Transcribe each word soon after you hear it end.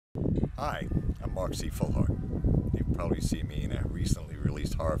Hi, I'm Mark C. Fullhart. You've probably seen me in a recently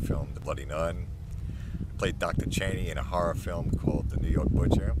released horror film, The Bloody Nun. I played Dr. Cheney in a horror film called The New York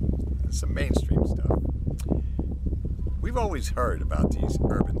Butcher, and some mainstream stuff. We've always heard about these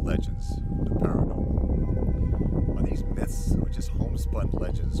urban legends, the paranormal. Are these myths or just homespun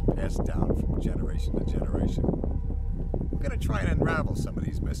legends passed down from generation to generation? We're going to try and unravel some of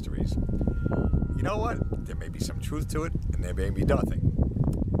these mysteries. You know what? There may be some truth to it, and there may be nothing.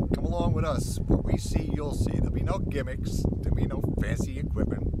 Come along with us. What we see, you'll see. There'll be no gimmicks. There'll be no fancy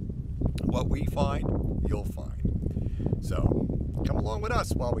equipment. What we find, you'll find. So, come along with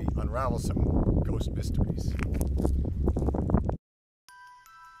us while we unravel some ghost mysteries.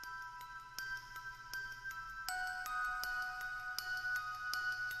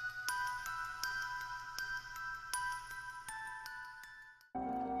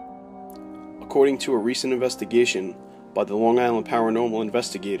 According to a recent investigation by the Long Island Paranormal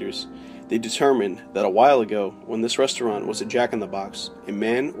Investigators, they determined that a while ago, when this restaurant was a Jack-in-the-Box, a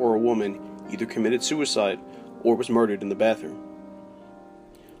man or a woman either committed suicide or was murdered in the bathroom.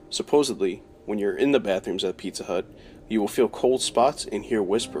 Supposedly, when you're in the bathrooms at Pizza Hut, you will feel cold spots and hear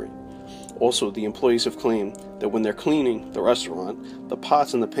whispering. Also, the employees have claimed that when they're cleaning the restaurant, the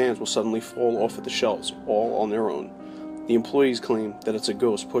pots and the pans will suddenly fall off of the shelves, all on their own. The employees claim that it's a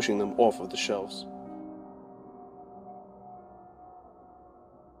ghost pushing them off of the shelves.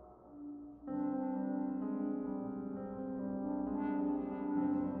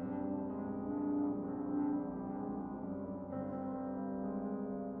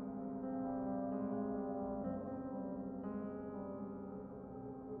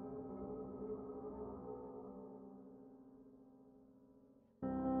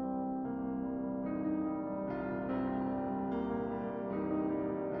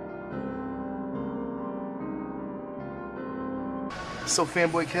 So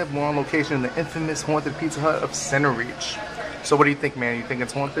Fanboy Kev, we're on location in the infamous haunted Pizza Hut of Center Reach. So what do you think, man? You think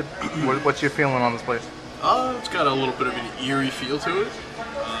it's haunted? What's your feeling on this place? It's got a little bit of an eerie feel to it.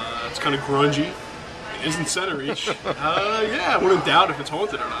 It's kind of grungy. It isn't Center Reach. Yeah, I wouldn't doubt if it's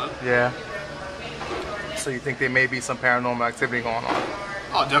haunted or not. Yeah. So you think there may be some paranormal activity going on?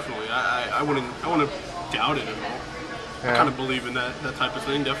 Oh, definitely. I wouldn't doubt it at all. Yeah. I kind of believe in that type of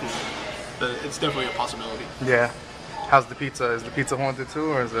thing. Definitely, it's definitely a possibility. Yeah. How's the pizza? Is the pizza haunted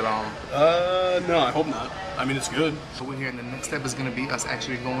too, or is it No, I hope not. I mean, it's good. So we're here, and the next step is gonna be us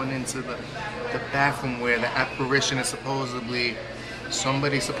actually going into the bathroom where the apparition is supposedly the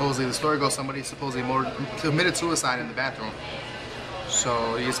story goes, somebody supposedly committed suicide in the bathroom.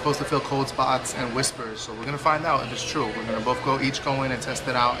 So you're supposed to feel cold spots and whispers. So we're gonna find out if it's true. We're gonna both each go in and test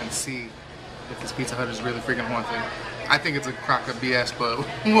it out and see if this Pizza Hut is really freaking haunted. I think it's a crock of BS, but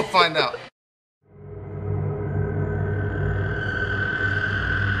we'll find out.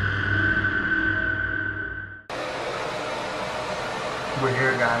 We're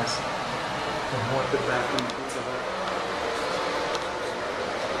here, guys. The haunted bathroom Pizza Hut.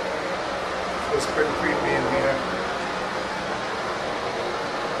 It's pretty creepy in here.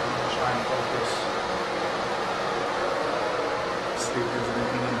 I'm gonna try and focus. See if there's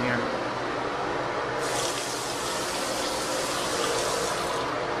anything in here.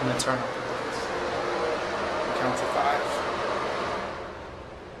 I'm gonna turn off the lights. Count to 5.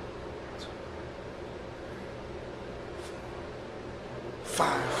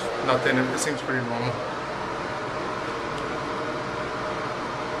 Nothing, it seems pretty normal.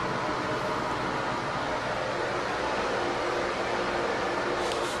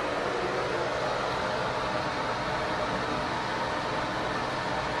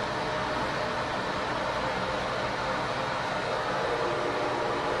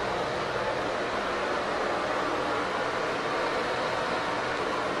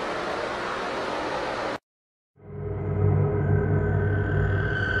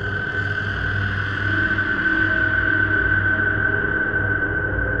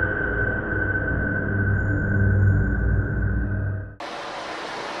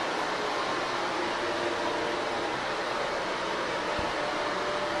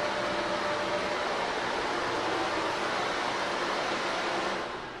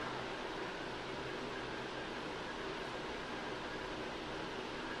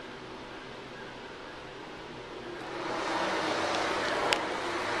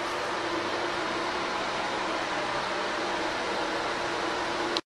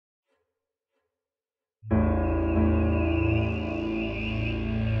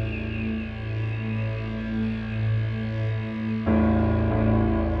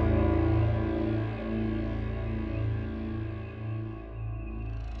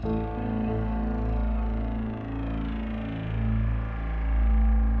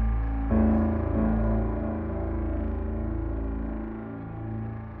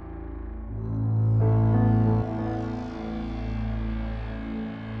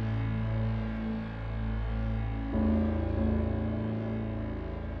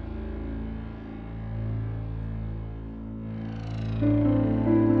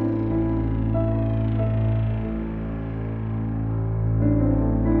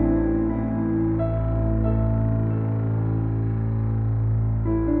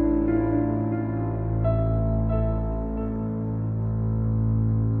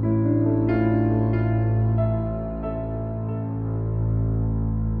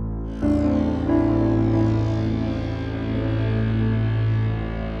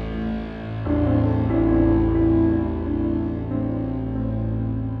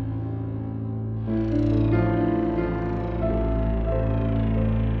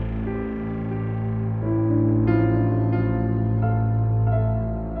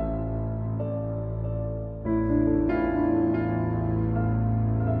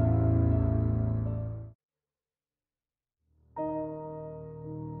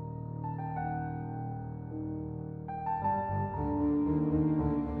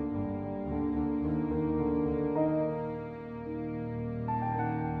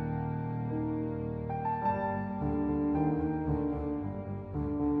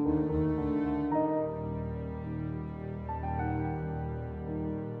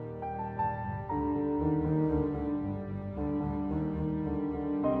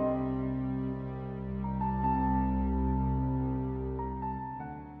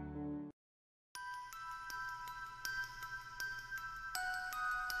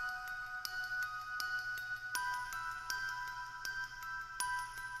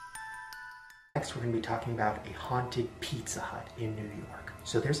 Next, we're going to be talking about a haunted Pizza Hut in New York.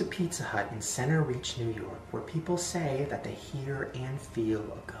 So there's a Pizza Hut in Center Reach, New York, where people say that they hear and feel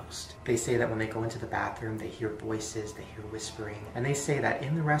a ghost. They say that when they go into the bathroom, they hear voices, they hear whispering, and they say that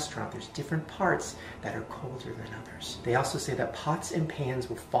in the restaurant, there's different parts that are colder than others. They also say that pots and pans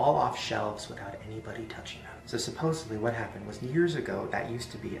will fall off shelves without anybody touching them. So supposedly what happened was years ago, that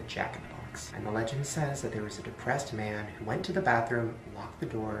used to be a Jack-in-the-Box. And the legend says that there was a depressed man who went to the bathroom, locked the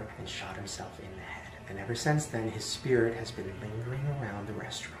door, and shot himself in the head. And ever since then, his spirit has been lingering around the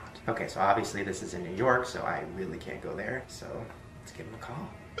restaurant. Okay, so obviously this is in New York, so I really can't go there. So let's give him a call.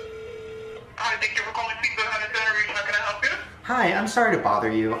 Hi, thank you for calling Pizza Hut at Center Reach. How can I help you? Hi, I'm sorry to bother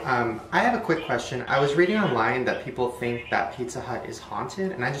you. I have a quick question. I was reading online that people think that Pizza Hut is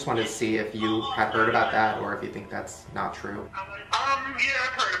haunted, and I just wanted to see if you had heard about that or if you think that's not true. Yeah,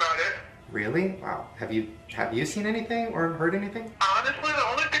 I've heard about it. Really? Wow. Have you seen anything or heard anything? Honestly, the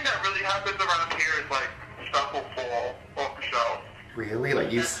only thing that really happens around here is like stuff will fall off the shelf. Really? Like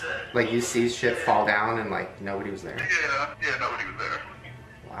you see shit fall down and like nobody was there? Yeah, nobody was there.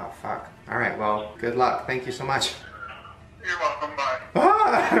 Wow, fuck. Alright, well, good luck. Thank you so much. You're welcome, bye.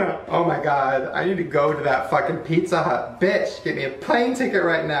 Ah! Oh my god, I need to go to that fucking Pizza Hut. Bitch, get me a plane ticket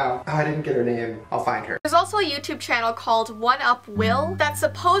right now. Oh, I didn't get her name. I'll find her. There's also a YouTube channel called One Up Will that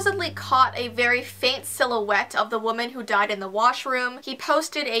supposedly caught a very faint silhouette of the woman who died in the washroom. He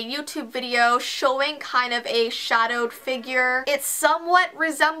posted a YouTube video showing kind of a shadowed figure. It somewhat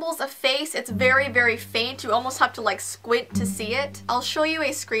resembles a face. It's very, very faint. You almost have to like squint to see it. I'll show you a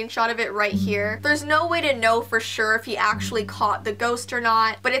screenshot of it right here. There's no way to know for sure if he actually caught the ghost or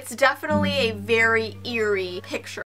not, but it's definitely a very eerie picture.